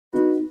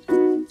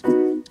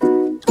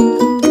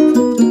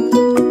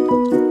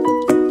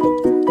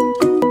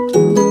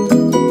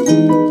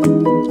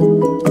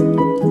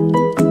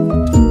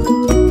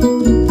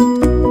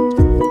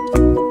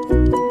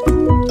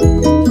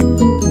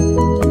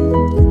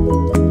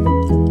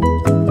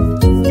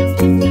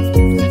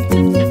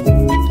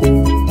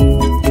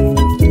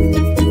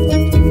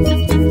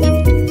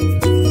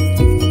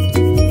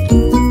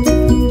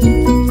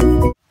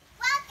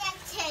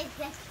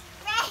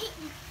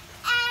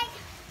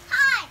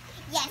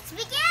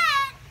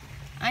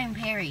I'm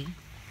Perry.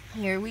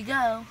 Here we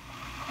go.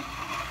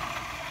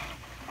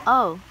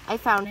 Oh, I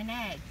found an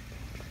egg.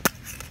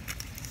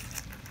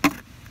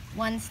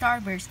 1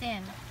 starburst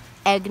in.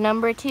 Egg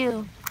number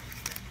 2.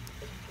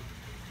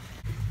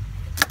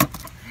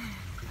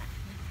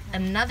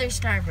 Another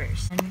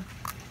starburst.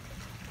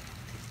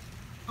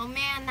 Oh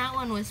man, that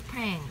one was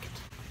pranked.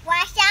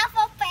 Watch out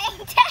for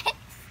prank.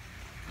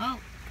 Oh,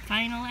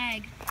 final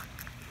egg.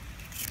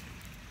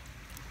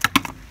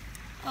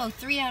 Oh,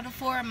 3 out of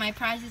 4 of my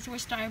prizes were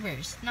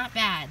starbursts. Not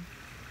bad.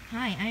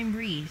 Hi, I'm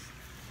Breeze.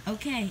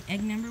 Okay,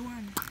 egg number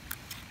 1.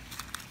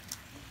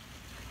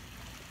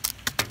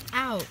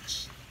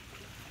 Ouch.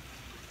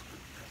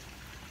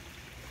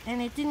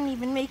 And it didn't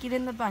even make it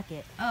in the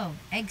bucket. Oh,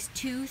 eggs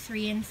 2,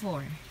 3, and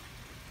 4.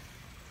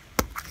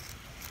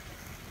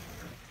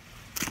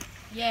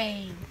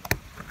 Yay.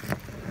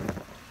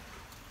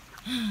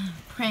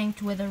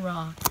 Pranked with a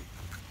rock.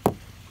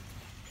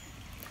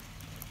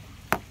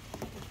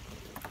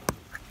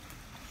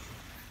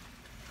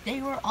 They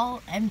were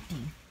all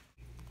empty.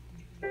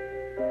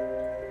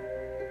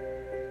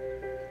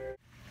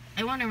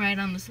 I want to ride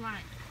on the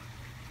slide.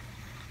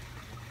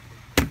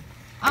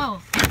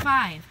 Oh, and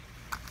 5.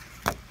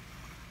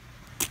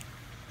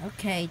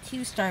 Okay,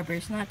 2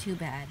 starbursts, not too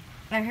bad.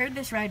 I heard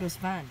this ride was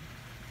fun.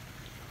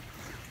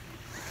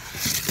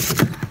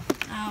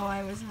 Oh,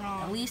 I was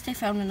wrong. At least I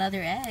found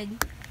another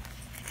egg.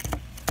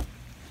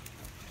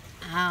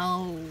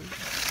 Ow.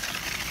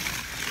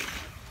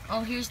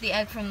 Oh, here's the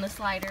egg from the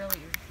slide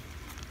earlier.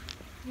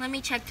 Let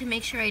me check to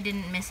make sure I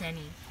didn't miss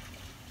any.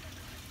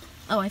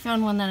 Oh, I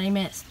found one that I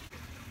missed.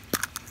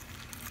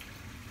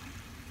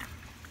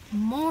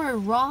 More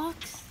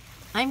rocks?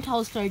 I'm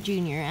Tallstar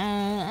Jr.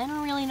 I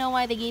don't really know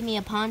why they gave me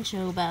a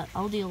poncho, but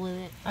I'll deal with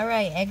it.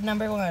 Alright, egg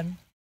number 1.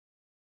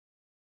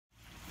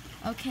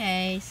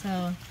 Okay,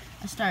 so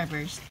a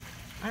starburst.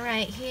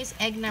 Alright, here's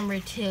egg number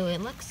 2. It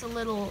looks a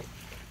little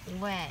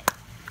wet.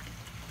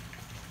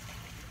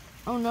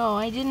 Oh no,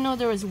 I didn't know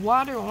there was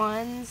water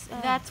ones.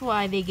 That's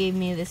why they gave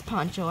me this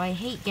poncho. I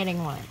hate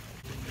getting wet.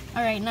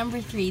 Alright, number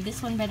 3.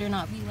 This one better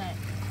not be wet.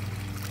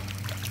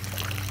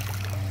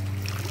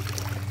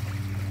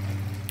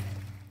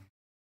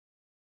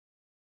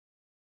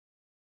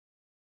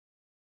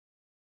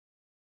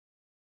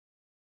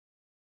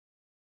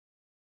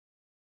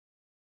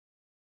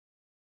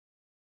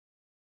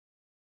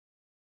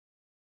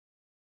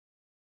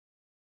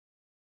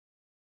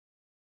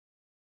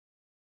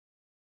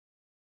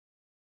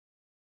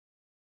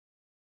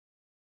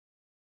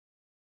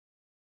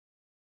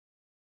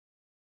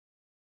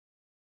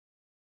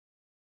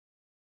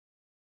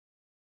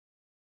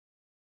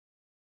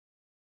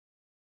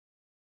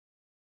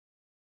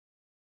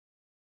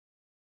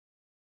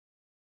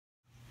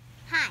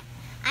 Hi,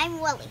 I'm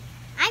Willie.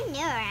 I'm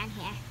new around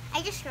here.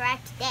 I just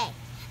arrived today.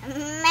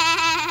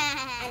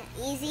 An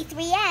easy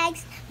 3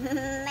 eggs.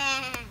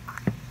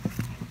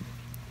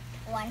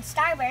 1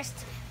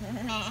 starburst.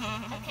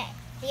 Okay,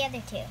 the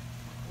other 2.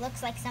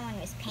 Looks like someone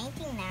was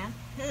painting them.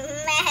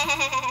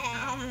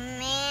 Oh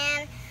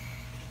man,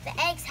 the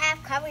eggs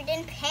half covered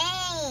in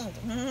paint.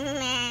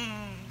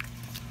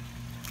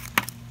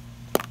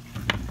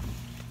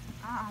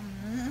 Oh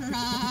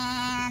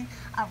man,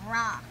 a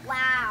rock.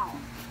 Wow.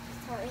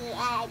 3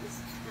 eggs.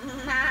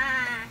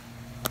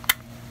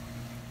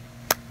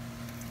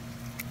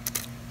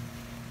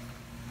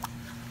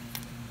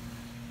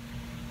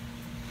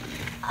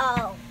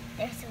 Oh,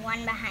 there's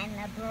one behind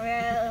the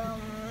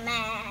broom.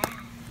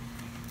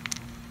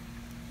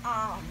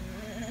 Oh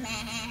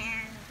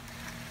man.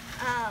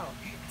 Oh,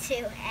 2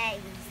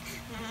 eggs.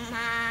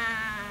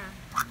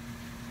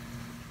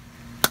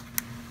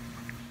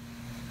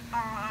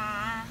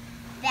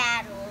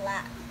 Bad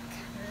luck.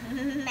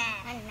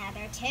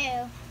 Another 2.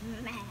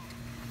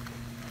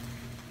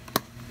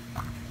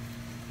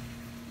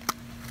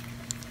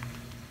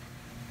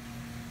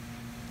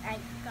 I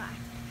got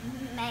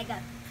mega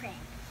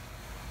print.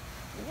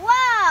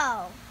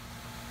 Whoa!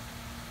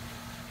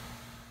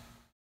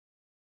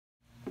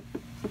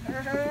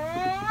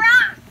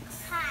 Rocks!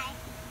 Hi,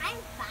 I'm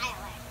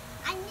Violet.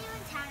 I'm new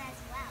in town as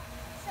well.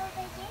 So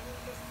they gave me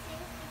this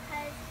suit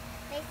because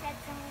they said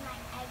some of my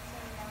eggs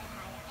were really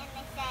high up. And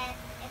they said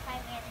if I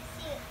wear the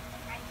suit,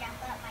 if I jump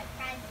up, my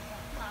prizes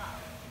won't fall.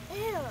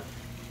 Ew.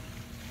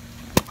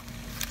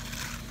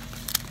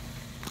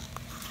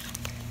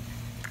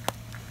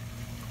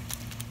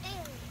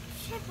 Ew,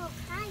 triple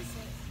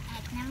prizes.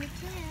 Egg number 2.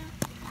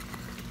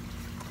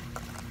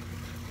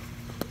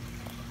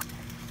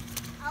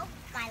 Oh,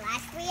 my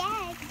last 3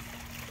 eggs.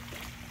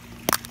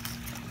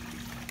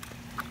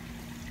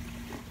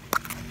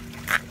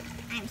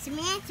 I'm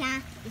Samantha.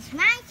 It's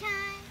my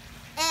turn.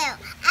 Ew,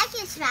 I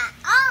can spot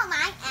all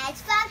my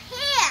eggs from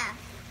here.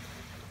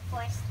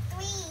 Force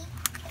 3.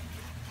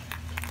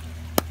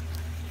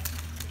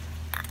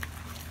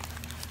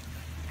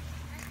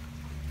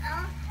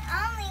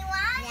 Only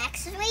 1.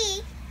 Next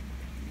 3.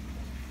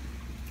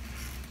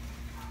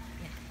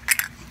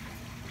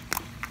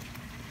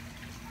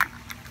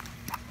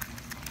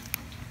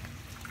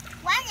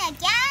 One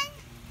again.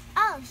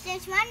 Oh,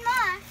 there's one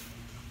more.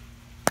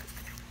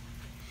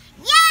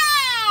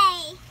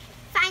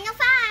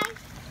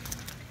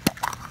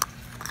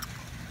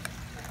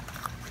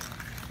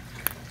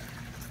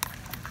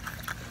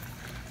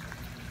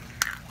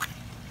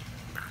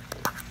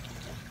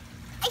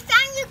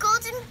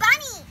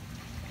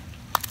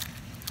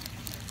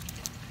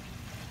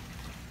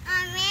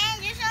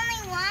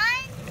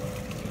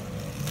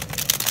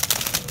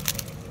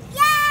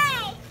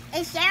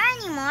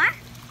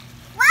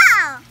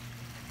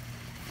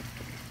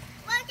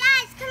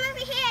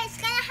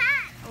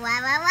 Wow,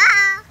 wow,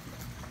 wow.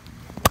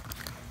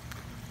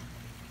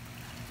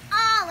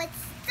 Oh,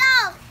 it's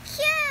so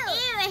cute.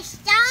 It is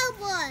so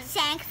good.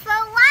 Thanks for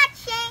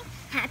watching.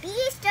 Happy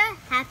Easter.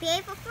 Happy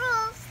April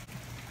Fools.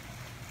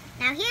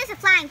 Now here's a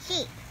flying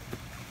sheep.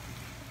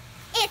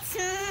 It's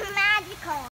magical.